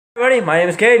Everybody, my name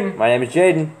is Caden. My name is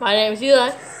Jaden. My name is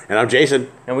Eli. And I'm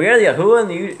Jason. And we are the YHWH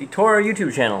and the Torah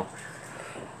YouTube channel.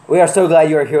 We are so glad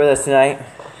you are here with us tonight.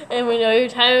 And we know your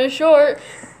time is short.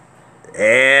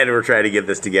 And we're trying to get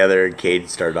this together. And Cade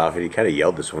started off and he kind of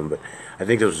yelled this one, but I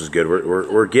think this was good.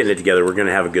 We're getting it together. We're going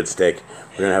to have a good stick.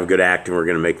 We're going to have a good act, and we're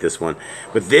going to make this one.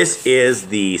 But this is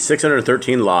the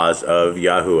 613 laws of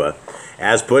YHWH,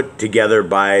 as put together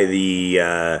by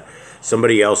the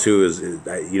somebody else who is,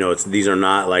 these are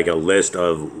not like a list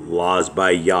of laws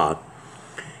by Yah.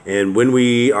 And when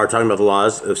we are talking about the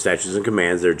laws of statutes and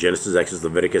commands, they're Genesis, Exodus,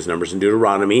 Leviticus, Numbers, and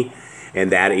Deuteronomy.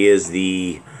 And that is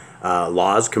the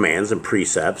laws, commands, and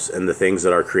precepts, and the things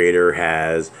that our Creator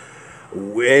has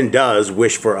and does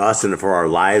wish for us and for our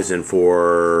lives and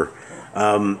for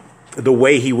the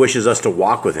way He wishes us to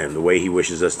walk with Him, the way He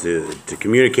wishes us to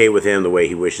communicate with Him, the way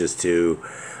He wishes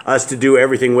us to do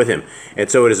everything with Him. And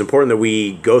so it is important that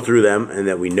we go through them and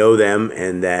that we know them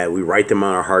and that we write them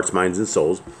on our hearts, minds, and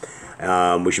souls.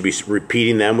 We should be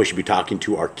repeating them. We should be talking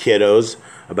to our kiddos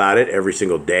about it every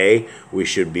single day. We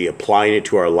should be applying it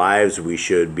to our lives. We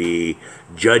should be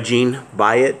judging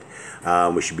by it.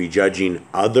 We should be judging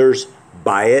others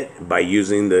by it, by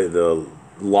using the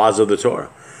laws of the Torah.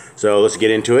 So let's get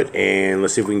into it, and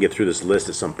let's see if we can get through this list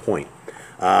at some point.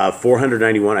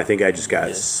 491, I think I just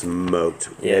got smoked.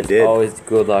 Yeah, I did. Always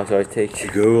Google Docs always takes.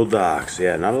 Google Docs,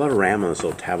 yeah, not a lot of RAM on this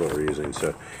little tablet we're using,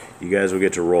 so you guys will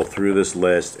get to roll through this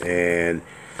list. And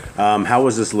how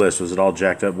was this list? Was it all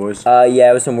jacked up, boys?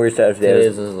 Yeah, it was some weird stuff today. It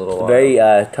is a little wild. Very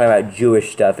talking about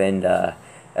Jewish stuff, and I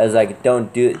was like,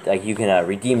 don't do like you can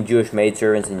redeem Jewish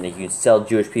maidservants and like, you can sell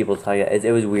Jewish people.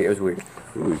 It was weird. It was weird.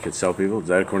 Ooh, you could sell people? Is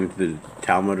that according to the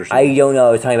Talmud or something? I don't know.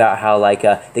 I was talking about how like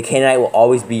the Canaanite will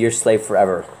always be your slave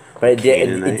forever. But it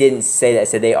didn't say that. It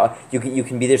said you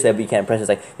can be their slave, but you can't oppress. It's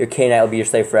like your Canaanite will be your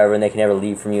slave forever, and they can never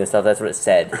leave from you and stuff. That's what it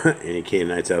said. Any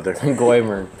Canaanites out there?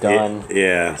 Goymer, done.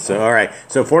 Yeah. So all right.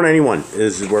 So 491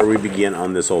 is where we begin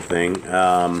on this whole thing.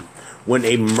 When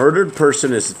a murdered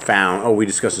person is found, we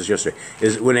discussed this yesterday,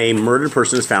 is when a murdered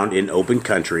person is found in open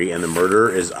country and the murder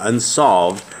is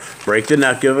unsolved, break the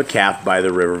neck of a calf by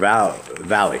the river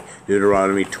valley.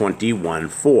 Deuteronomy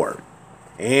 21:4.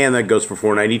 And that goes for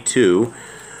 492,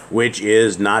 which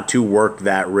is not to work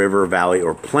that river, valley,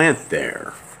 or plant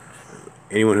there.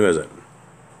 Anyone who has it?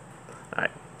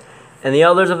 Alright. And the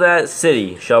elders of that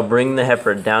city shall bring the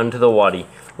heifer down to the wadi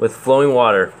with flowing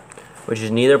water, which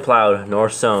is neither plowed nor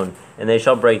sown, and they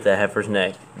shall break the heifer's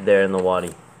neck there in the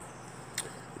wadi.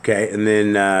 Okay, and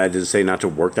then does it say not to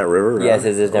work that river? Yes,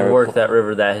 it says never work that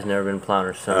river that has never been plowed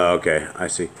or sown. Oh, okay, I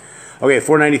see. Okay,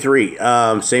 493,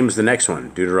 same as the next one,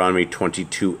 Deuteronomy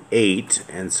 22:8,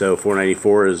 and so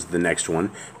 494 is the next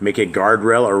one. Make a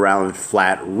guardrail around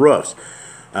flat roofs.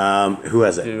 Who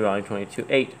has it? Deuteronomy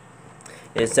 22:8.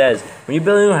 It says, when you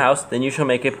build a new house, then you shall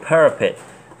make a parapet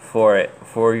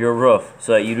for your roof,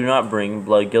 so that you do not bring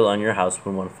blood guilt on your house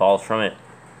when one falls from it.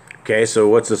 Okay, so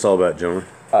what's this all about, gentlemen?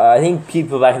 I think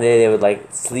people back in the day, they would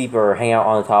like sleep or hang out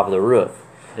on the top of the roof.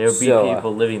 There would be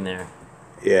people living there.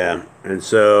 Yeah, and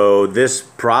so this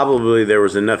probably, there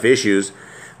was enough issues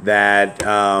that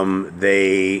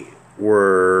they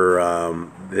were,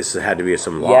 this had to be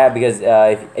some law. Yeah, because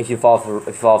if you fall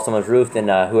off someone's roof, then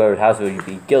whoever's house would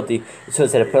be guilty. So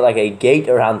instead of put like a gate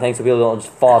around things so people don't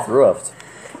just fall off the roofs.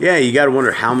 Yeah, you got to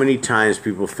wonder how many times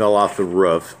people fell off the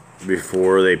roof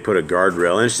before they put a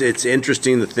guardrail. And it's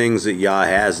interesting the things that Yah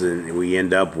has and we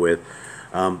end up with,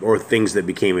 or things that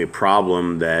became a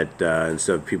problem that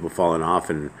instead of people falling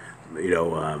off and,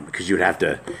 because you'd have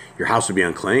to, your house would be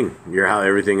unclean. Your house,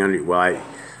 everything under,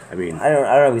 I mean, I don't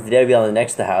know, because the dead would be on the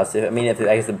next to the house. I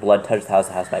guess the blood touched the house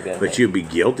might be okay. But you'd be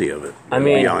guilty of it. I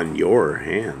mean, it'd be on your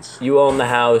hands. You own the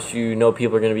house, you know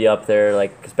people are going to be up there,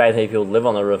 like, because back then people live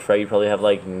on the roofs, right? You probably have,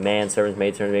 like, manservants,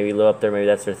 maidservants, maybe live up there, maybe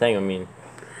that's their thing, I mean.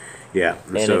 Yeah.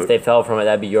 And so, if they fell from it,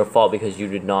 that'd be your fault because you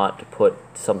did not put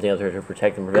something out there to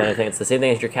protect them, prevent anything. It's the same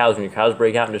thing as your cows. When your cows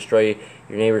break out and destroy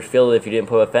your neighbor's field, if you didn't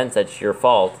put up a fence, that's your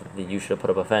fault. You should have put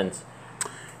up a fence.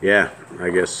 Yeah, I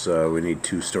guess we need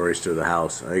 2 stories to the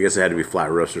house. I guess it had to be flat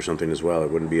roofs or something as well.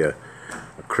 It wouldn't be a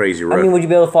crazy roof. I mean, would you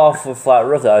be able to fall off a flat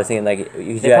roof, though? I was thinking, like...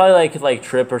 They probably could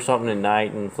trip or something at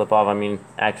night and flip off. I mean,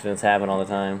 accidents happen all the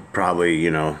time. Probably,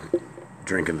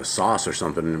 drinking the sauce or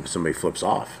something and somebody flips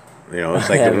off. It's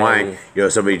like the wine.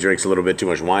 Somebody drinks a little bit too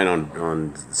much wine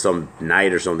on some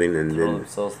night or something and then...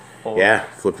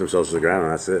 flip themselves to the ground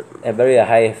and that's it. It better be a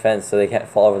high fence so they can't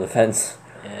fall over the fence.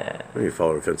 Yeah. When you fall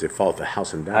over the fence, they fall off the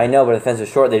house and die. I know, but the fence is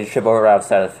short. They just trip over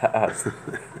outside of the house.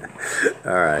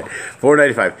 All right.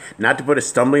 495. Not to put a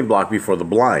stumbling block before the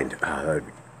blind.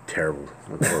 terrible.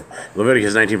 That's horrible.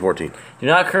 Leviticus 19:14. Do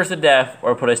not curse the deaf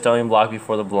or put a stumbling block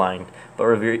before the blind, but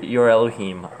revere your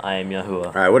Elohim. I am Yahuwah.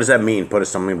 All right, what does that mean? Put a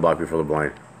stumbling block before the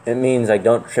blind. It means like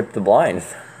don't trip the blind.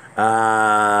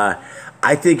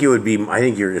 I think it would be. I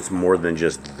think it's more than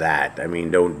just that. I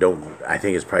mean, don't. I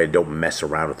think it's probably don't mess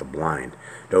around with the blind.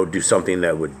 Don't do something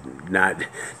that would not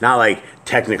like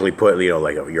technically put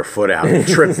like your foot out and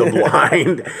trip the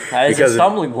blind. That is a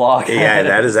stumbling block. Yeah,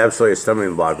 that is absolutely a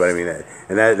stumbling block. But I mean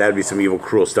that'd be some evil,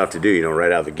 cruel stuff to do.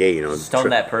 Right out the gate. Stone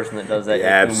that person that does that. Yeah,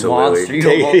 absolutely.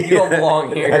 You don't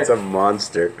belong here. That's a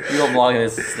monster. You don't belong in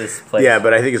this place. Yeah,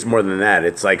 but I think it's more than that.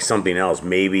 It's like something else.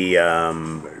 Maybe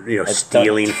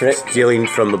stealing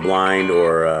from the blind,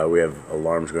 or we have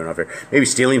alarms going off here. Maybe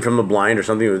stealing from the blind or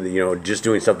something. Just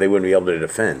doing stuff they wouldn't be able to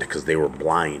defend because they were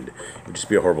blind. It would just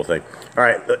be a horrible thing. All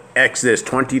right, Exodus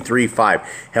 23:5.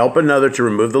 Help another to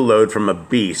remove the load from a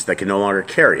beast that can no longer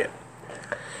carry it.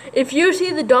 If you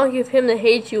see the donkey of him that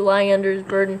hates you lying under his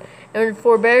burden, and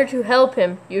forbear to help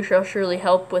him, you shall surely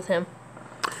help with him.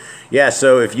 Yeah,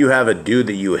 so if you have a dude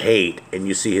that you hate and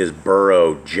you see his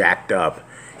burrow jacked up,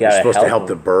 you're supposed to help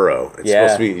the burrow. It's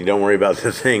supposed to be, you don't worry about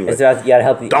the thing. It's about, you gotta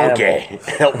help the donkey. Animal.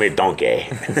 Help me, donkey.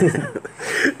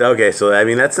 Okay, so I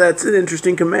mean that's an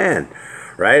interesting command,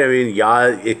 right? I mean,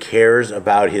 Yah, it cares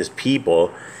about his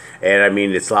people. And I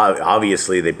mean, it's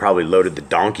obviously they probably loaded the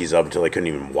donkeys up until they couldn't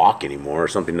even walk anymore, or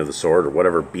something of the sort, or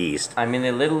whatever beast. I mean,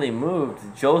 they literally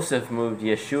moved. Joseph moved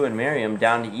Yeshua and Miriam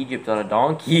down to Egypt on a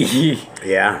donkey.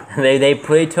 Yeah.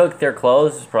 They took their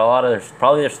clothes,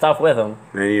 probably their stuff with them.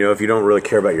 And if you don't really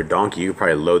care about your donkey, you could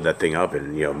probably load that thing up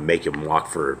and make him walk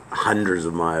for hundreds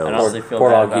of miles. I honestly feel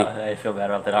bad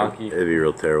about the donkey. It'd be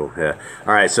real terrible. Yeah.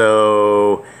 All right.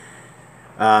 So.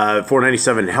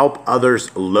 497, help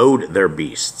others load their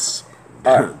beasts.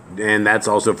 And that's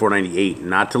also 498,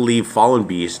 not to leave fallen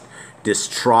beasts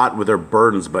distraught with their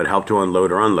burdens, but help to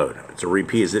unload or unload. It's a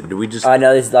repeat. Do we just...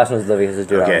 No, this last one's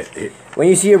Leviticus. Okay. When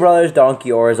you see your brother's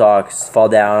donkey or his ox fall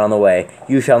down on the way,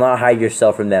 you shall not hide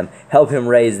yourself from them. Help him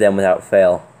raise them without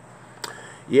fail.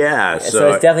 Yeah,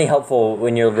 so it's definitely helpful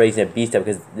when you're raising a beast up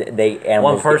because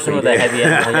animals. One person with a heavy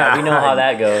animal. Yeah, we know how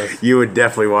that goes. You would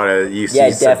definitely want to...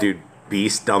 see some dude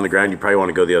beast on the ground, you probably want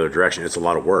to go the other direction. It's a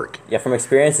lot of work. Yeah, from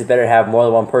experience, it's better to have more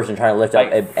than one person trying to lift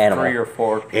up an animal. 3 or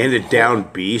 4 people. And a down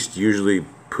beast usually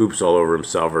poops all over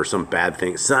himself or some bad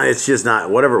thing. It's just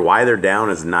not, why they're down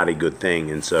is not a good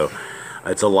thing. And so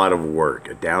it's a lot of work.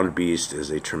 A downed beast is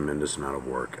a tremendous amount of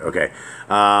work. Okay.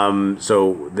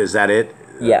 So is that it?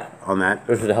 Yeah. On that?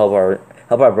 Which would help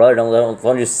our brother.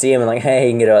 Don't just see him and like, hey,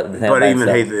 you can get out. But even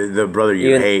hate the brother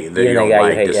you hate, that you don't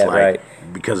like, dislike. Yeah, right.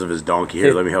 Because of his donkey.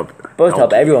 Here, let me help. Both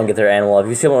help everyone get their animal up. If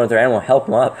you see someone with their animal, help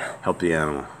them up. Help the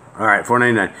animal. All right,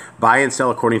 499. Buy and sell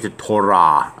according to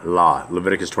Torah law,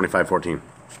 Leviticus 25:14,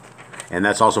 and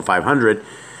that's also 500.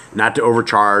 Not to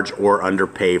overcharge or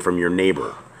underpay from your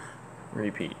neighbor.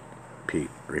 Repeat.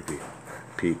 Repeat.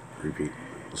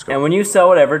 Let's go. And when you sell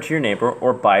whatever to your neighbor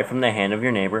or buy from the hand of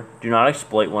your neighbor, do not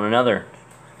exploit one another.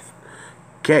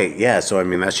 Okay, yeah, so I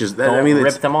mean, that's just... Don't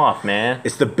rip them off, man.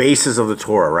 It's the basis of the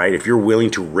Torah, right? If you're willing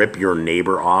to rip your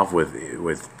neighbor off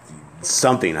with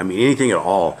something, I mean, anything at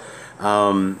all,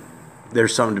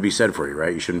 there's something to be said for you,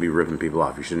 right? You shouldn't be ripping people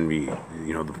off. You shouldn't be...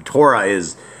 the Torah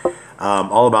is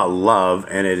all about love,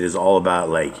 and it is all about,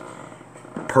 like,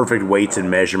 perfect weights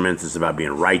and measurements. It's about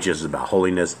being righteous. It's about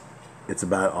holiness. It's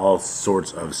about all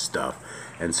sorts of stuff.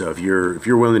 And so if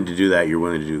you're willing to do that, you're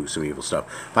willing to do some evil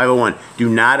stuff. 501, do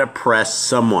not oppress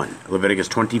someone. Leviticus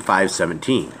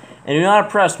 25:17. And do not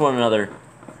oppress one another,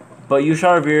 but you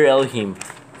shall revere Elohim,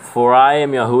 for I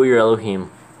am Yahuwah your Elohim.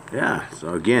 Yeah,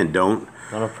 so again, don't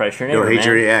oppress your neighbor, don't hate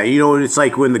man. It's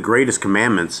like when the greatest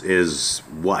commandments is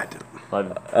what? Love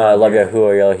Yahuwah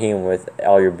your Elohim with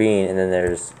all your being, and then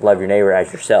there's love your neighbor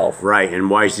as yourself. Right, and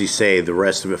why does he say the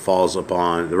rest of it falls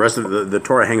upon, the rest of the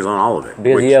Torah hangs on all of it?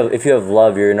 Because if you have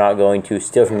love, you're not going to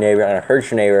steal from your neighbor, you're not going to hurt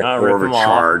your neighbor, or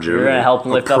overcharge him. You're going to help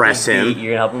him lift up his beast. You're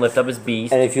going to help him lift up his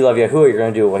beast. And if you love Yahuwah, you're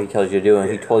going to do what he tells you to do, and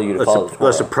he told you to follow the Torah.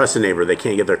 Let's oppress a neighbor. They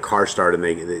can't get their car started,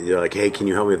 and they're like, hey, can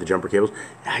you help me with the jumper cables?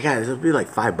 It'll be like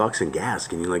 $5 in gas.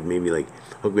 Can you maybe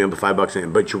hook me up with $5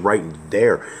 in? But you're right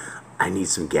there. I need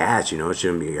some gas, it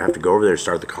shouldn't be, you have to go over there and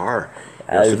start the car.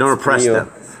 So don't oppress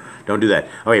them. Don't do that.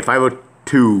 Okay,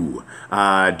 502,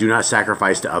 do not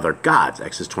sacrifice to other gods,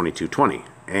 Exodus 22:20.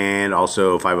 And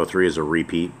also 503 is a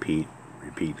repeat.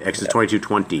 Exodus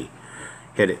 22:20.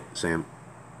 Hit it, Sam.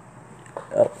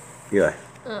 Oh. Eli.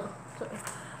 Oh, sorry.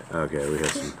 Okay, we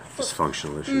have some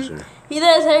dysfunctional issues here. He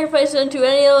that sacrifices unto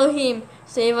any Elohim,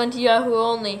 save unto Yahweh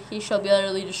only, he shall be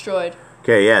utterly destroyed.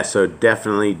 Okay, yeah, so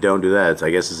definitely don't do that. I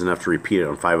guess it's enough to repeat it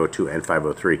on 502 and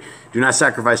 503. Do not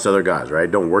sacrifice to other gods, right?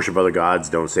 Don't worship other gods.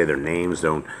 Don't say their names.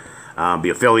 Don't be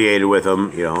affiliated with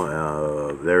them. You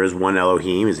know, there is one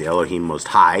Elohim. He's the Elohim Most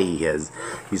High. He's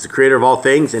the creator of all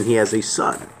things, and he has a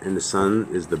son. And the son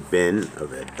is the Ben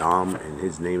of Adam, and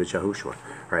his name is Yahushua. All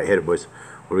right, hit it, boys.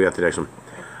 What do we got the next one?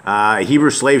 A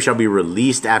Hebrew slave shall be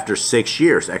released after 6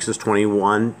 years. Exodus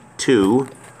 21:2.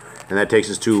 And that takes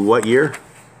us to what year?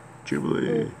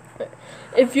 Jubilee.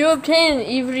 If you obtain an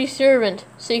Ivri servant,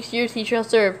 6 years he shall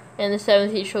serve, and the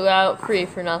 7th he shall go out free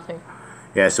for nothing.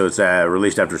 Yeah, so it's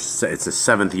released after, it's the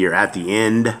 7th year. At the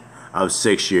end of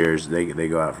 6 years, they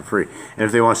go out for free. And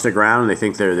if they want to stick around and they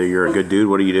think you're a good dude,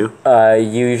 what do? You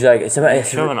usually, like, for some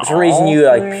reason, you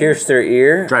like pierce their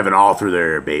ear. Drive it all through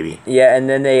their ear, baby. Yeah, and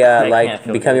then they like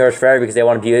become yours forever because they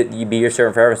want to be your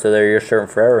servant forever, so they're your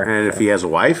servant forever. And if he has a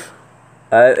wife?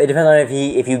 It depends on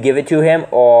if you give it to him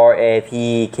or if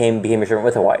he became your servant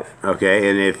with a wife. Okay,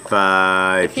 and if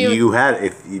you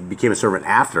became a servant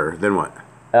after, then what?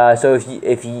 So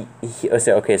if he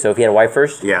had a wife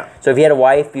first. Yeah. So if he had a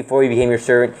wife before he became your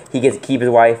servant, he gets to keep his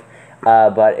wife.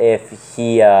 But if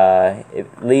he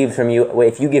leaves from you,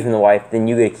 if you give him the wife, then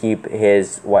you get to keep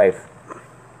his wife.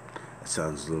 That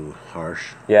sounds a little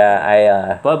harsh.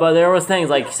 Yeah, But there was things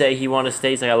like, say he wanted to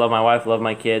stay. He's like, I love my wife, love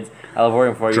my kids, I love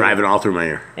working for you. Driving all through my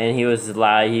ear. And he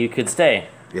could stay.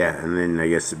 Yeah, and then I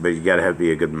guess, but you gotta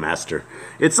be a good master.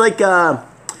 It's like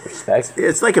respect.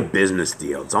 It's like a business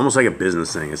deal. It's almost like a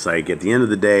business thing. It's like at the end of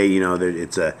the day, you know,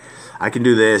 I can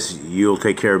do this. You'll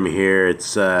take care of me here.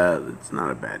 It's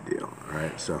not a bad deal,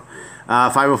 right? So,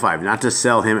 505. Not to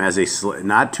sell him as a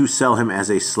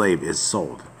slave is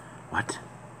sold. What?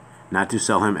 Not to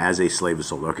sell him as a slave is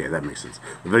sold. Okay, that makes sense.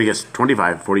 Leviticus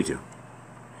 25:42.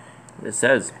 It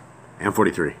says. And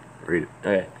 43. Read it.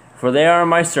 Okay. For they are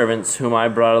my servants, whom I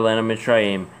brought out of the land of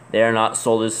Mitzrayim. They are not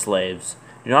sold as slaves.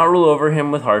 Do not rule over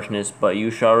him with harshness, but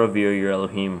you shall revere your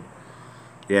Elohim.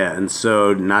 Yeah, and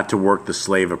so not to work the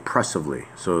slave oppressively.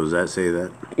 So does that say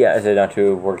that? Yeah, it said not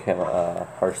to work him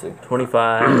harshly.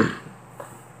 25.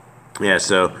 Yeah,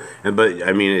 so, but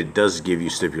I mean, it does give you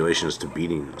stipulations to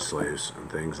beating slaves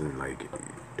and things, and like,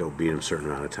 don't beat them a certain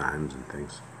amount of times and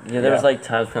things. Yeah, there was like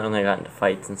times when they got into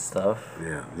fights and stuff.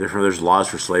 Yeah, there's laws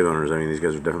for slave owners. I mean, these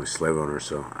guys are definitely slave owners,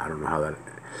 so I don't know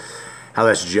how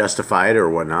that's justified or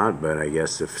whatnot, but I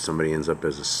guess if somebody ends up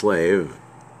as a slave,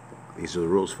 these are the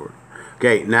rules for it.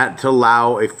 Okay, not to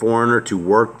allow a foreigner to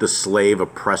work the slave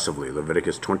oppressively.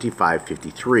 Leviticus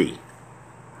 25:53.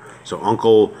 So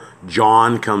Uncle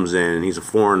John comes in, and he's a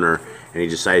foreigner, and he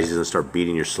decides he's going to start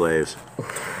beating your slaves.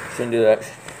 Shouldn't do that.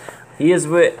 He is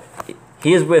with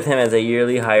him as a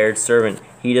yearly hired servant.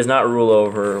 He does not rule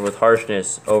over with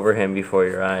harshness over him before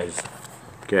your eyes.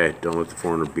 Okay, don't let the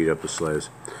foreigner beat up the slaves.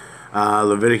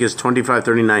 Leviticus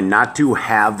 25:39, not to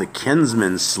have the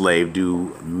kinsman's slave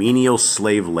do menial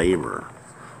slave labor.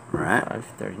 All right?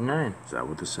 539. Is that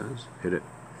what this says? Hit it.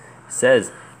 It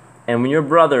says, and when your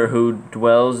brother who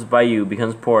dwells by you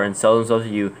becomes poor and sells himself to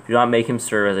you, do not make him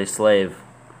serve as a slave.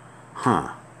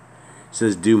 Huh. It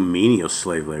says do menial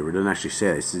slave labor. It doesn't actually say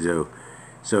that. It says,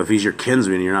 so if he's your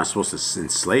kinsman, you're not supposed to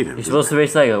enslave him. You're supposed to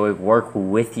basically like work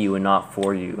with you and not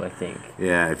for you, I think.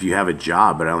 Yeah, if you have a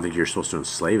job, but I don't think you're supposed to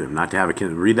enslave him. Not to have a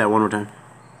kinsman. Read that one more time.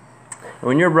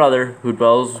 When your brother who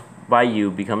dwells by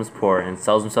you becomes poor and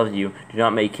sells himself to you, do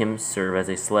not make him serve as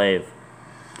a slave.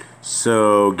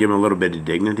 So give him a little bit of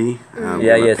dignity. Yeah, I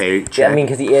mean,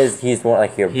 because he's more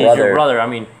like your brother. He's your brother. I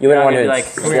mean, you wouldn't want to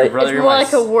like, come here, brother. It's more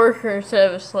like a worker instead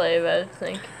of a slave, I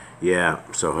think. Yeah,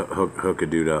 so hook a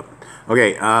dude up.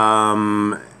 Okay,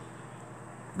 where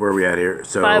are we at here?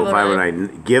 So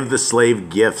 509. Give the slave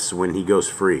gifts when he goes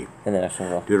free. And the next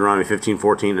one, Deuteronomy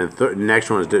 15:14, and the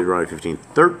next one is Deuteronomy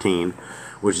 15:13,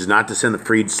 which is not to send the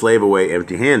freed slave away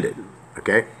empty-handed.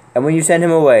 Okay. And when you send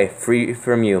him away free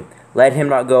from you, let him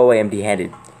not go away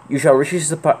empty-handed. You shall richly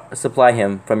supply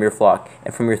him from your flock,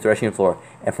 and from your threshing floor,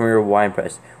 and from your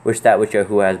winepress, which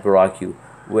Yahuwah has brought you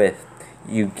with,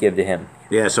 you give to him.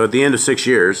 Yeah, so at the end of 6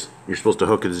 years, you're supposed to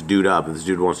hook this dude up. If this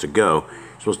dude wants to go,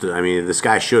 you're supposed to. I mean, this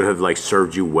guy should have like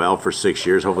served you well for 6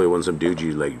 years. Hopefully, it wasn't some dude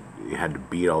you had to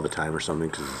beat all the time or something.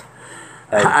 Because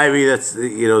I mean, that's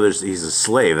he's a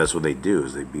slave. That's what they do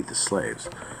is they beat the slaves.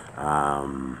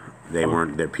 They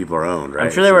weren't. Their people are owned, right?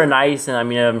 I'm sure they were nice, and I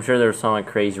mean, I'm sure there was some like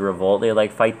crazy revolt. They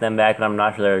like fight them back, and I'm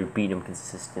not sure they would beat them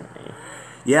consistently.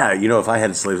 Yeah, if I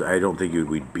had slaves, I don't think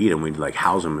we'd beat them. We'd like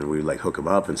house them and we'd like hook them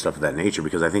up and stuff of that nature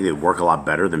because I think they'd work a lot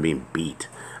better than being beat.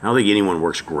 I don't think anyone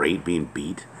works great being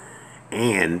beat.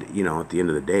 And, you know, at the end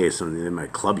of the day, they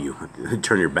might club you.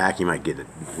 Turn your back, you might get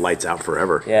lights out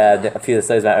forever. Yeah, a few of the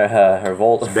slaves might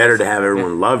revolt. It's better to have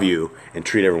everyone love you and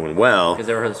treat everyone well. Because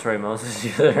ever heard the story of Moses?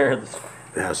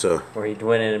 Yeah, so. Where he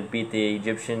went in and beat the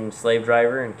Egyptian slave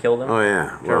driver and killed him. Oh,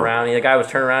 yeah. Turned around. The guy was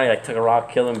turning around. He like took a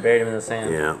rock, killed him, buried him in the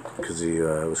sand. Yeah, because he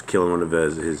was killing one of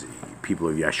his people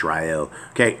of YHWHs.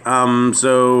 Okay,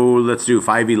 so let's do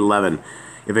 5:11.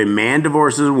 If a man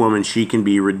divorces a woman, she can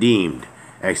be redeemed.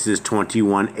 Exodus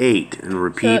 21:8, and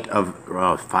repeat of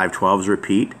 5:12 is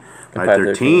repeat.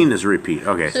 5:13 is a repeat.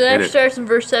 Okay, so that starts in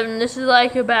verse 7. This is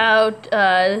like about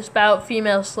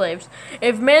female slaves.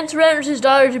 If a man surrenders his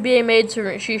daughter to be a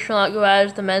maidservant, she shall not go out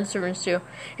as the menservants do.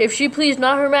 If she please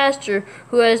not her master,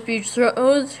 who has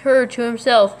betrothed her to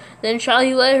himself, then shall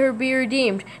he let her be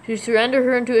redeemed. To surrender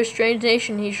her into a strange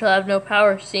nation he shall have no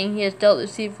power, seeing he has dealt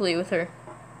deceitfully with her.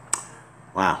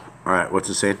 Wow. All right, what's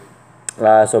it saying?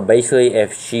 So basically,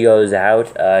 if she goes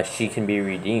out, she can be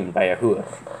redeemed by Yahuwah.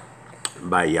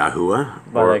 By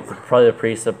Yahuwah? By like probably the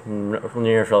priest from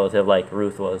nearest relative, like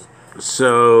Ruth was.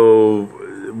 So,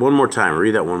 one more time.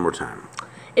 Read that one more time.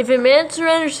 If a man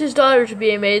surrenders his daughter to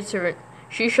be a maidservant,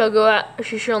 she shall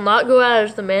not go out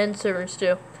as the manservants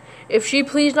do. If she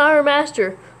please not her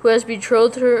master, who has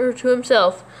betrothed her to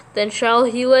himself, then shall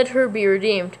he let her be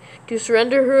redeemed. To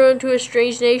surrender her unto a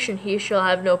strange nation he shall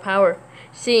have no power,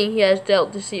 seeing he has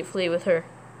dealt deceitfully with her.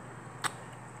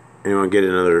 Anyone get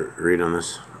another read on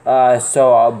this?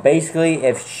 So basically,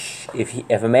 if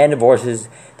a man divorces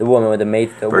the woman with a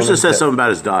maid, First it says something about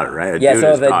his daughter, right? Yeah,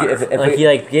 so if he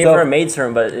like gave her a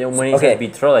maidservant, but when he said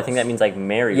betrothed, I think that means like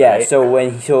married. Yeah, right? so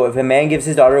if a man gives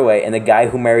his daughter away and the guy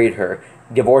who married her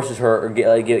divorces her or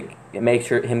makes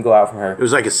him go out from her, it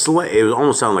was like a slave. It was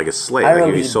almost sounded like a slave. I don't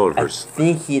like know. he sold her. I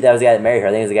think that was the guy that married her.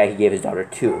 I think it was the guy he gave his daughter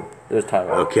to. It was talking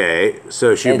about. Okay,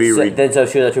 so she'd be. So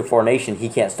she was to a foreign nation. He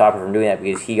can't stop her from doing that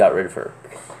because he got rid of her.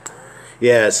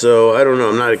 Yeah, so I don't know.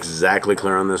 I'm not exactly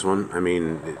clear on this one. I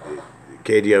mean,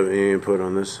 Kate, do you have any input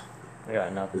on this? I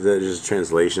got nothing. Is that just a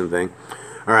translation thing?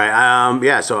 All right.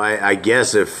 Yeah. So I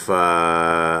guess if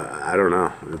I don't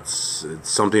know, it's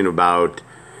something about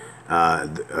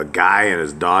a guy and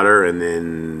his daughter, and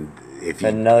then if he,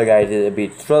 another guy did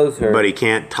betroth her, but he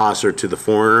can't toss her to the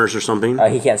foreigners or something.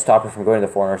 He can't stop her from going to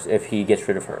the foreigners if he gets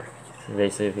rid of her.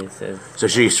 Basically, if he says. So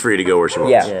she's free to go where she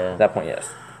wants. Yeah, at that point, yes.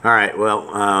 All right, well,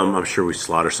 I'm sure we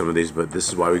slaughter some of these, but this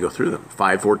is why we go through them.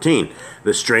 5:14,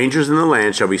 the strangers in the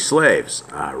land shall be slaves.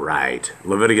 Right.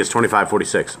 Leviticus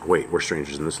 25:46. Wait, we're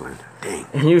strangers in this land. Dang.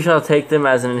 And you shall take them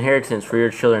as an inheritance for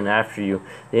your children after you,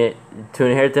 to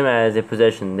inherit them as a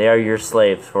possession. They are your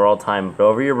slaves for all time. But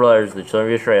over your brothers, the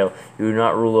children of Israel, you do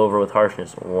not rule over with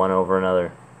harshness, one over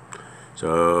another.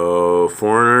 So,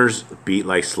 foreigners beat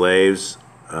like slaves.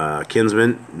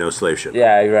 Kinsmen, no slave ship.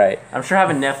 Yeah, you're right. I'm sure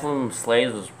having Nephilim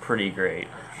slaves was pretty great.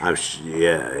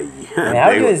 Yeah. I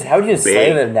mean, how do you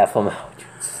slave a Nephilim?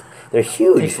 They're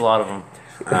huge. Takes a lot of them.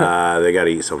 They got to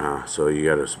eat somehow, so you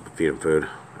got to feed them food.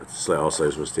 That's all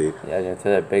slaves must eat. Yeah, they're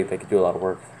that big. They could do a lot of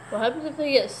work. What happens if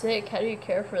they get sick? How do you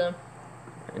care for them?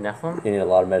 Nephilim? You need a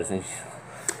lot of medicine.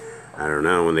 I don't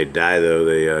know. When they die, though,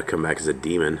 they come back as a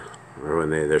demon. Or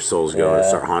when their souls go and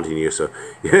start haunting you. So,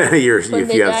 yeah, if you have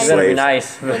slaves. That'd be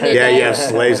nice. Yeah, you have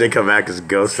slaves, they come back as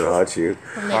ghosts and haunt you.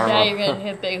 When they die, you're going to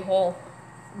hit a big hole.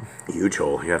 Huge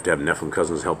hole. You have to have Nephilim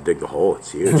cousins help dig the hole.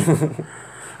 It's huge.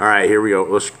 All right, here we go.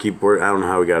 Let's keep working. I don't know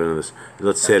how we got into this.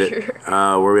 Let's hit it. Where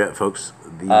are we at, folks?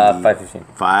 5:15.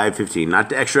 5:15.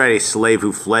 Not to extradite a slave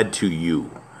who fled to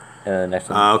you. Next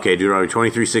one. Okay, Deuteronomy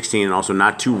 23:16, and also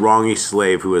not to wrong a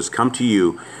slave who has come to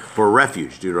you for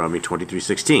refuge. Deuteronomy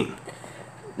 23:16.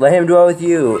 Let him dwell with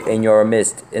you in your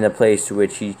midst, in a place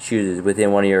which he chooses,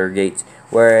 within one of your gates,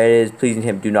 where it is pleasing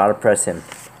him. Do not oppress him.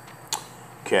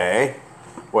 Okay.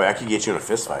 Boy, I could get you in a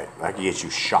fist fight. I could get you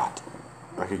shot.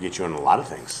 I could get you in a lot of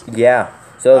things. Yeah.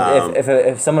 So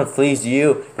if someone flees to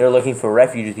you, they're looking for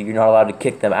refuge. You're not allowed to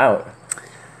kick them out.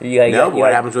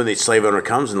 What happens when the slave owner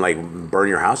comes and burn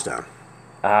your house down?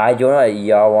 I don't know.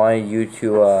 Y'all wanted you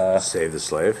to save the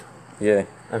slave. Yeah.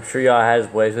 I'm sure y'all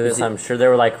has ways with this. I'm sure there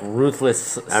were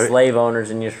ruthless slave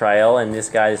owners in Israel, and this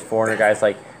foreigner guy's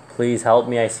like, please help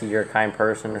me. I see you're a kind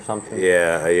person or something.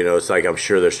 Yeah, it's like I'm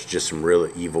sure there's just some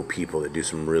really evil people that do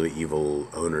some really evil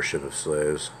ownership of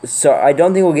slaves. So I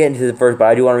don't think we'll get into the verse, but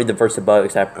I do want to read the verse above.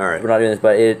 Except all right. We're not doing this,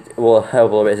 but it will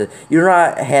help a little bit. It says, "You do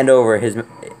not hand over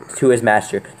to his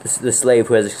master the slave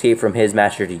who has escaped from his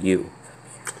master to you."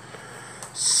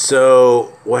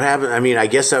 So what happened? I mean, I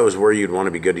guess that was where you'd want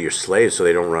to be good to your slaves so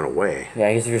they don't run away. Yeah,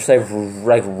 I guess if your slave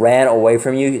like ran away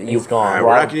from you, He's gone. All right,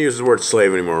 we're not going to use the word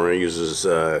slave anymore. We're going to use this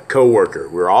co-worker.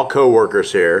 We're all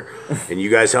co-workers here, and you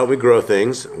guys help me grow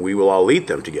things. We will all eat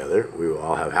them together. We will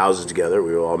all have houses together.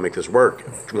 We will all make this work.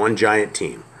 One giant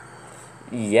team.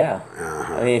 Yeah.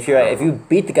 I mean, if you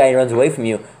beat the guy and he runs away from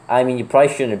you, I mean, you probably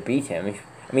shouldn't have beat him.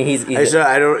 I mean,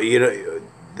 I don't.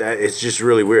 That it's just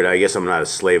really weird. I guess I'm not a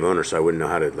slave owner, so I wouldn't know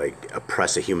how to like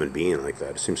oppress a human being like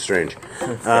that. It seems strange.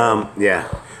 Yeah.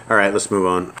 All right, let's move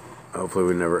on. Hopefully,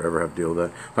 we never ever have to deal with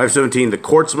that. 517. The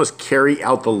courts must carry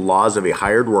out the laws of a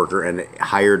hired worker and a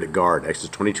hired guard.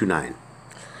 Exodus 22:9.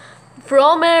 For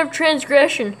all manner of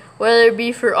transgression, whether it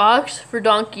be for ox, for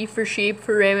donkey, for sheep,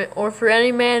 for raiment, or for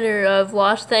any manner of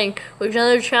lost thing, which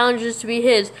another challenges to be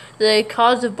his, the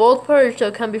cause of both parties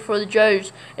shall come before the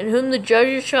judges, and whom the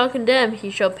judges shall condemn,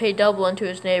 he shall pay double unto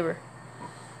his neighbor.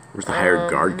 Where's the hired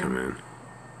guard come in?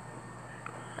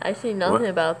 I see nothing What?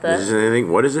 about that. Is this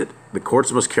anything? What is it? The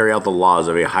courts must carry out the laws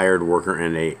of a hired worker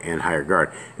and hired guard.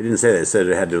 It didn't say that. It said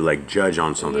it had to like judge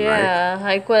on something, right? Yeah,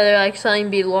 like whether like something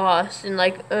be lost and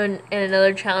like and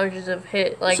another challenges of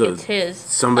hit like So it's his.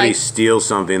 Somebody like, steals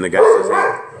something. The guy says,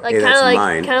 like "Hey, kind that's of like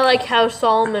mine." how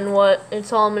Solomon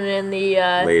and the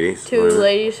Ladies, two whatever.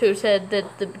 ladies who said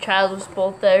that the child was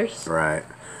both theirs. Right.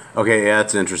 Okay, yeah,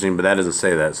 that's interesting, but that doesn't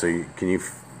say that. So can you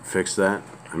fix that?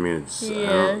 I mean, it's. I Yeah,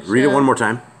 don't, read it sure. one more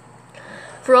time.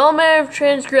 For all manner of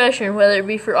transgression, whether it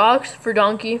be for ox, for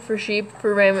donkey, for sheep,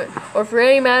 for raiment, or for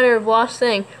any manner of lost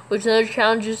thing, which another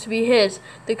challenges to be his,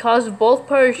 the cause of both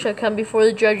parties shall come before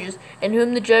the judges, and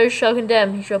whom the judges shall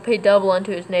condemn, he shall pay double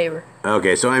unto his neighbor.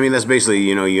 Okay, so I mean, that's basically,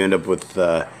 you end up with.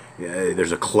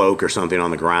 There's a cloak or something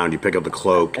on the ground. You pick up the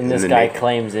cloak, And this then guy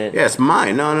claims it. yeah, it's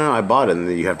mine. No, I bought it. And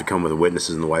then you have to come with the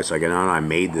witnesses and the wife. So I go, no, I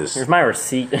made this. Here's my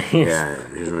receipt. Yeah,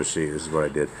 here's my receipt. This is what I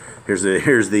did. Here's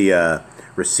the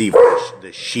receipt,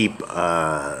 the sheep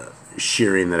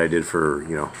shearing that I did for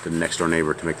the next door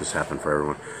neighbor to make this happen for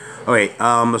everyone. Okay,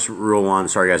 let's roll on.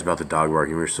 Sorry guys about the dog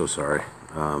barking. We're so sorry.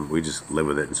 We just live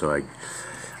with it, and so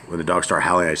when the dogs start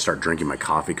howling, I start drinking my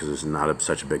coffee because it's not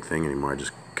such a big thing anymore. I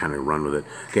just kind of run with it.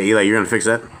 Okay, Eli, you're gonna fix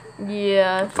that.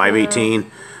 Yeah.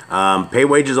 518. Pay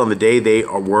wages on the day they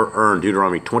were earned.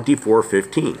 Deuteronomy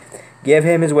 24:15. give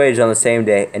him his wages on the same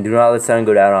day, and do not let the sun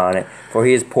go down on it, for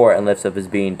he is poor and lifts up his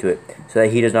being to it, so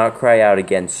that he does not cry out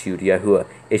against you to Yahuwah.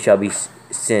 It shall be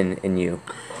sin in you.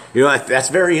 That's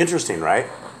very interesting, right?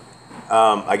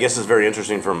 I guess it's very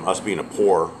interesting from us being a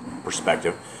poor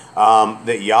perspective.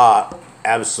 That Yah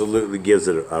absolutely gives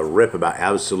it a rip about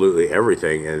absolutely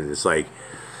everything, and it's like,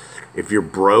 if you're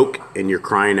broke and you're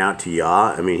crying out to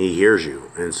Yah, I mean, he hears you.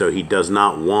 And so he does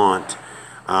not want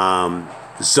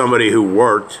somebody who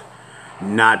worked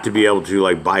not to be able to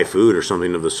like buy food or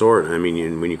something of the sort. I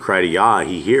mean, when you cry to Yah,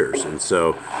 he hears. And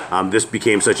so this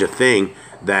became such a thing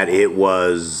that it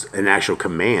was an actual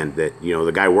command that,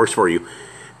 the guy works for you,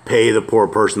 pay the poor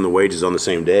person the wages on the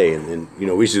same day. And we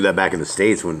used to do that back in the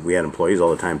States when we had employees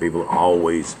all the time. People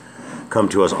always come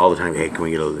to us all the time. Hey, can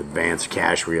we get an advance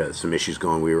cash? We got some issues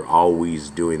going. We were always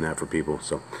doing that for people.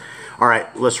 So, all right,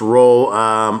 let's roll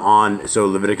on. So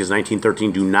Leviticus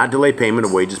 19:13. Do not delay payment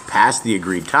of wages past the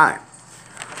agreed time.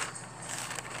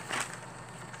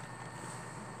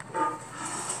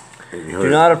 Do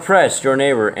not oppress your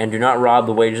neighbor, and do not rob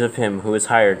the wages of him who is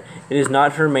hired. It is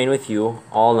not to remain with you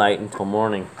all night until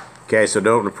morning. Okay, so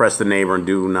don't oppress the neighbor, and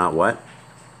do not what?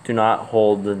 Do not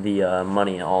hold the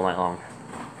money all night long.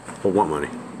 Well, what money?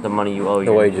 The money you owe.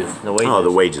 The wages. The wages. Oh,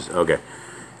 the wages. Okay.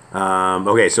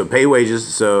 Okay, so pay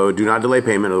wages. So do not delay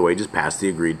payment of the wages past the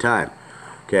agreed time.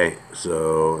 Okay,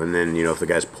 so, and then, if the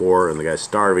guy's poor and the guy's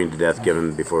starving to death, give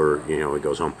him before, he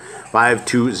goes home.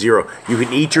 520. You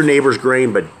can eat your neighbor's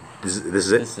grain, but this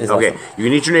is it? This is okay, awesome. you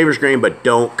can eat your neighbor's grain, but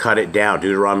don't cut it down.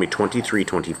 Deuteronomy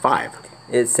 23:25.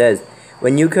 It says,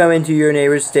 when you come into your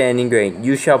neighbor's standing grain,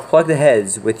 you shall pluck the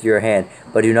heads with your hand,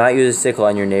 but do not use a sickle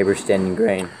on your neighbor's standing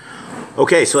grain.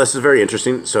 Okay, so this is very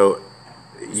interesting. So,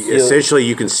 essentially,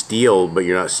 you can steal, but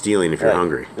you're not stealing if you're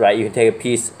hungry. Right, you can take a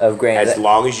piece of grain. As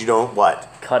long as you don't what?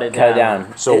 Cut it Cut it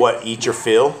down. So what? Eat your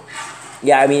fill?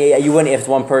 Yeah, I mean, you wouldn't, if it's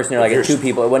one person or like If two you're-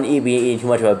 people, it wouldn't be eating too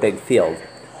much of a big field.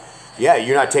 Yeah,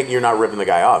 you're not ripping the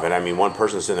guy off. And I mean, one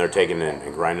person's sitting there taking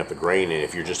and grinding up the grain, and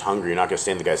if you're just hungry, you're not going to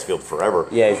stay in the guy's field forever.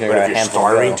 Yeah, you're gonna but grab if a you're handful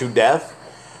starving of to death,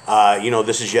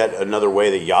 this is yet another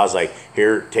way that Yah's like,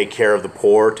 here, take care of the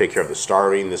poor, take care of the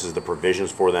starving. This is the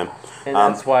provisions for them. And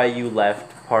that's why you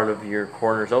left part of your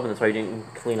corners open. That's why you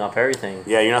didn't clean off everything.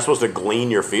 Yeah, you're not supposed to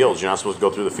glean your fields. You're not supposed to go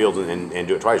through the fields and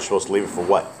do it twice. You're supposed to leave it for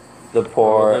what? The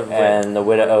poor Oh, the and the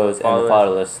widows and the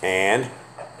fatherless. And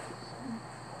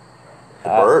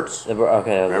birds.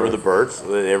 Okay. Remember the birds?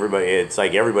 Everybody, it's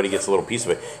like everybody gets a little piece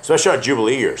of it. Especially on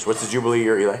Jubilee years. What's the Jubilee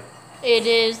year, Eli? It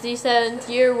is the 7th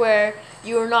year where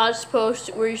you're supposed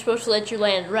to let your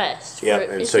land rest. Yeah,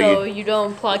 and so you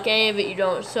don't pluck any of it, you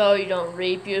don't sow, you don't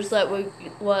reap. You just let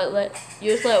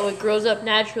what grows up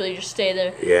naturally just stay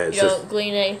there. Yeah, you don't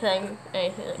glean anything.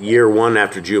 Year 1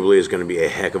 after Jubilee is going to be a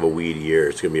heck of a weed year.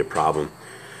 It's going to be a problem.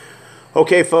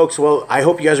 Okay, folks. Well, I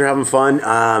hope you guys are having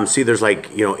fun. See, there's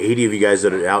 80 of you guys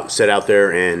that are sit out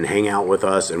there and hang out with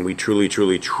us, and we truly,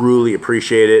 truly, truly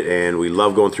appreciate it. And we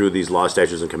love going through these laws,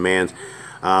 statutes, and commands.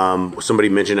 Somebody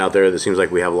mentioned out there that seems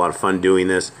like we have a lot of fun doing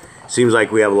this. Seems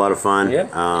like we have a lot of fun.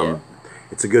 Yeah.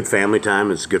 It's a good family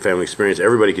time. It's a good family experience.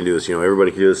 Everybody can do this.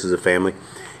 Everybody can do this as a family.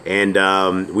 And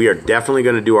we are definitely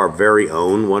going to do our very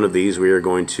own one of these. We are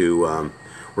going to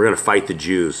we're going to fight the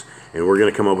Jews. And we're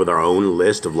going to come up with our own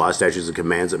list of law, statutes, and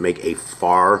commands that make they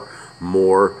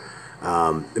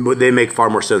make far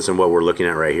more sense than what we're looking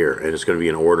at right here. And it's going to be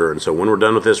in order. And so when we're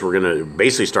done with this, we're going to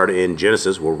basically start in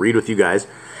Genesis. We'll read with you guys.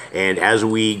 And as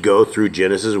we go through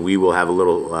Genesis, we will have a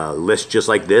little list just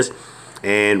like this.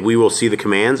 And we will see the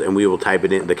commands, and we will type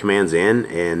the commands in.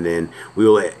 And then we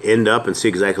will end up and see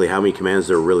exactly how many commands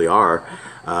there really are.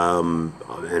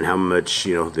 And how much,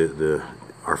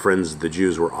 our friends the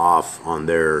Jews were off on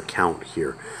their count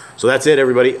here. So that's it,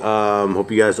 everybody. Hope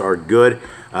you guys are good.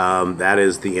 That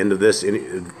is the end of this.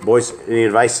 Boys, any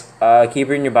advice? Keep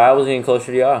reading your Bibles and getting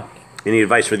closer to Yah. Any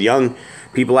advice for the young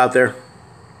people out there?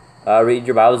 Read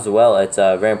your Bibles as well. It's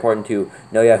very important to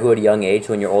know Yahuwah at a young age.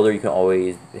 So when you're older, you can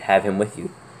always have him with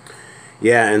you.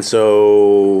 Yeah, and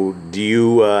so do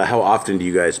you? How often do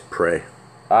you guys pray?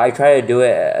 I try to do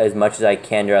it as much as I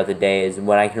can throughout the day. Is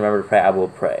when I can remember to pray, I will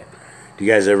pray. Do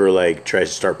you guys ever try to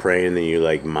start praying and then you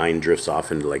mind drifts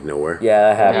off into nowhere?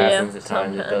 Yeah, that happens. Happens at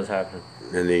times. It does happen.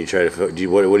 And then you try to what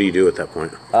do you do at that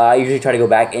point? I usually try to go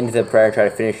back into the prayer and try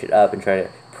to finish it up and try to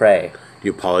pray. Do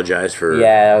you apologize for?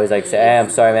 Yeah, I always say, hey, I'm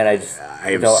sorry, man.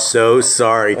 I am so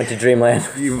sorry. Went to dreamland.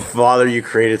 Father, you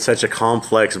created such a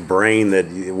complex brain that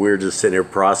we're just sitting here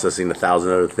processing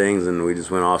 1,000 other things, and we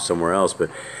just went off somewhere else. But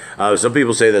some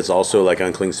people say that's also like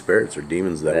unclean spirits or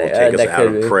demons that will take us out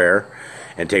of prayer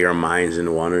and take our minds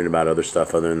into wondering about other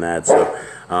stuff other than that.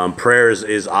 So prayer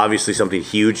is obviously something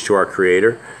huge to our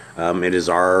Creator. It is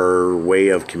our way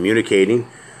of communicating.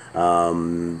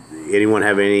 Anyone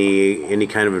have any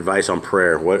kind of advice on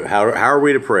prayer? How are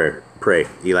we to pray,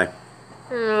 Eli?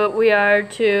 We are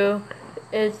to.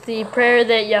 It's the prayer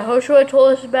that Yahushua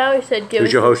told us about. He said,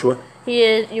 "Who's Yahushua?" He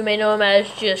is. You may know him as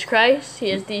Jesus Christ.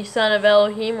 He is the Son of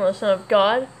Elohim, or the Son of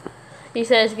God. He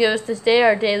says, "Give us this day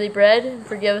our daily bread, and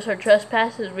forgive us our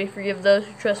trespasses, as we forgive those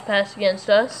who trespass against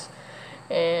us."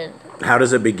 And how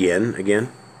does it begin again?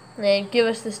 And give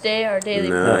us this day our daily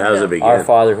bread. No, how does it begin? Our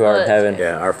Father who art in heaven.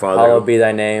 Yeah, our Father. Hallowed be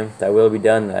thy name. Thy will be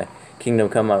done. Thy kingdom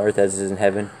come on earth as it is in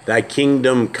heaven. Thy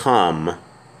kingdom come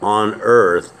on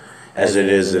earth as it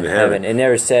is in heaven. It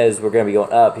never says we're going to be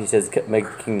going up. He says make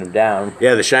the kingdom down.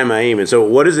 Yeah, the Shemaim. And so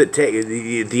what does it take?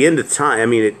 At the end of time, I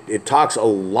mean, it talks a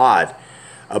lot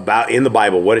about, in the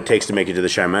Bible, what it takes to make it to the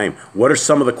Shemaim. What are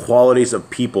some of the qualities of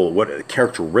people, what are the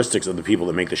characteristics of the people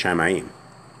that make the Shemaim?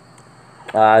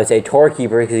 I would say Torah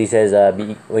keeper, because he says,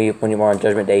 when you're on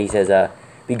Judgment Day, he says,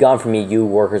 be gone from me, you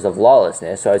workers of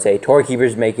lawlessness. So I would say Torah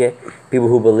keepers make it. People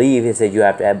who believe, he said you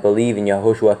have to believe in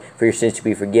Yahushua for your sins to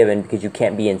be forgiven, because you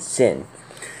can't be in sin.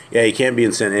 Yeah, you can't be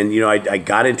in sin. And, I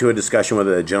got into a discussion with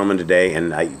a gentleman today,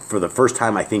 and for the first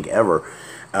time, I think, ever,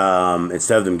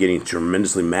 instead of them getting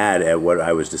tremendously mad at what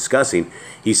I was discussing,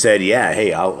 he said, yeah,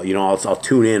 hey, I'll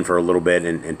tune in for a little bit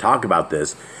and talk about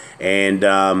this. And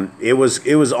it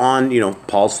was on,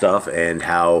 Paul's stuff and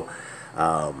how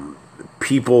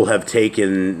people have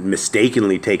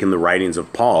mistakenly taken the writings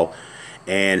of Paul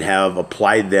and have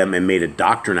applied them and made a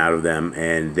doctrine out of them,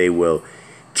 and they will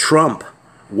trump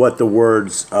what the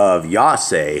words of Yah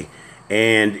say.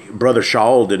 And Brother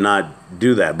Shaul did not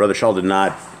do that. Brother Shaul did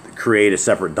not create a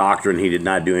separate doctrine. He did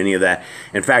not do any of that.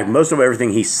 In fact, most of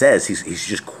everything he says, he's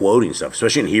just quoting stuff,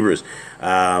 especially in Hebrews.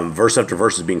 Verse after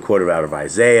verse is being quoted out of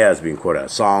Isaiah, it's being quoted out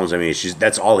of Psalms. I mean,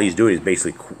 that's all he's doing is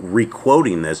basically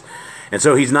re-quoting this. And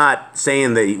so he's not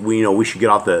saying that we should get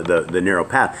off the narrow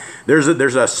path. There's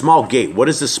a small gate. What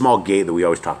is this small gate that we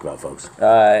always talk about, folks?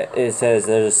 It says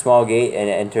there's a small gate and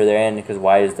enter therein, because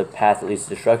wide is the path that leads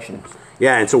to destruction.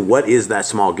 Yeah, and so what is that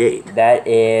small gate? That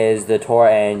is the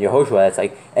Torah and Yahushua. That's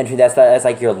like entry. That's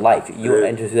like your life. You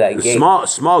enter through that gate.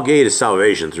 Small gate is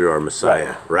salvation through our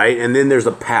Messiah, right? And then there's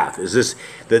a path. Is this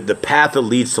the path that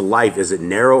leads to life? Is it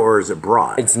narrow or is it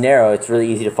broad? It's narrow. It's really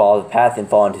easy to follow the path and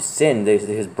fall into sin.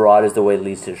 Because broad is the the way that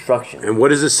leads to destruction. And what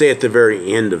does it say at the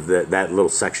very end of that little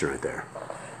section right there?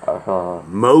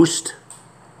 Most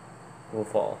Will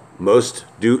fall. Does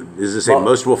it say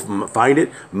most will find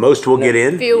it? Most will get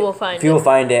in? Few will find Few it. will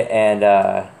find it, and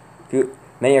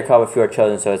many are called, but few are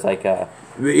chosen. So it's like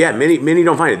Yeah, many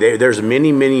don't find it. There's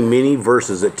many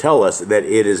verses that tell us that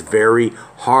it is very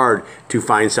hard to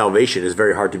find salvation. It's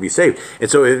very hard to be saved. And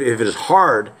so if it is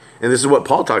hard, and this is what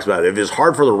Paul talks about, if it is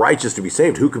hard for the righteous to be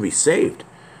saved, who can be saved?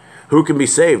 Who can be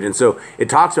saved? And so it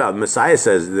talks about, Messiah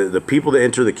says, the people that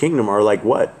enter the kingdom are like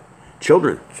what?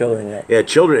 Children. children. Yeah. Yeah,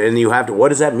 children. And you have to, what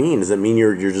does that mean? Does that mean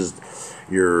you're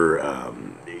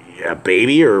a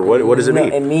baby, or what does it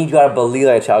mean? It means you gotta believe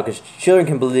like a child, because children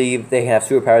can believe they can have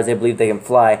superpowers. They believe they can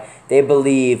fly. They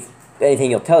believe anything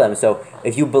you'll tell them. So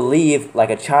if you believe like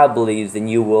a child believes, then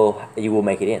you will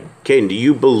make it in. Caden, do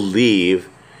you believe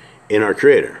in our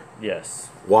Creator? Yes.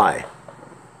 Why?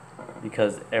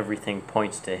 Because everything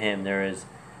points to him. There is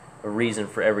a reason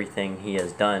for everything he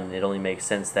has done. It only makes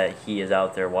sense that he is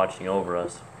out there watching over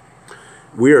us.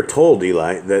 We are told,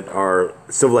 Eli, that our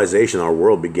civilization, our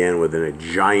world began with a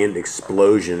giant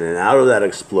explosion, and out of that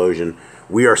explosion,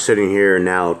 we are sitting here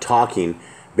now talking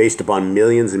based upon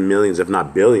millions and millions, if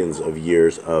not billions, of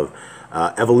years of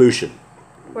evolution.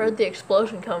 Where did the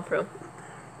explosion come from?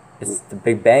 It's the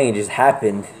Big Bang. It just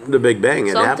happened. The Big Bang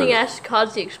had Something happened. has to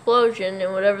cause the explosion,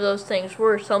 and whatever those things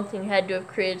were, something had to have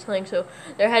created something. So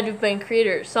there had to have been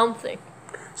creator something.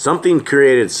 Something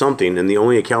created something, and the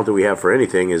only account that we have for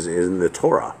anything is in the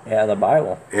Torah. Yeah, the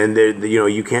Bible. And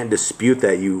you can't dispute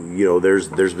that.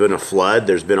 There's been a flood.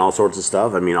 There's been all sorts of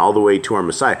stuff. I mean, all the way to our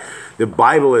Messiah. The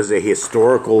Bible is a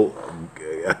historical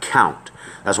account.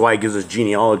 That's why it gives us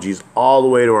genealogies all the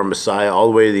way to our Messiah, all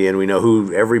the way to the end. We know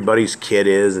who everybody's kid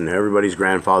is and everybody's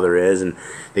grandfather is, and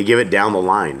they give it down the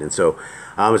line. And so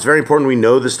it's very important we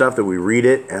know this stuff, that we read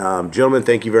it. Gentlemen,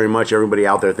 thank you very much. Everybody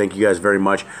out there, thank you guys very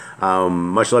much.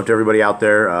 Much love to everybody out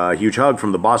there. Huge hug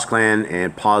from the Boss Clan,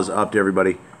 and paws up to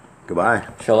everybody. Goodbye.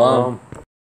 Shalom.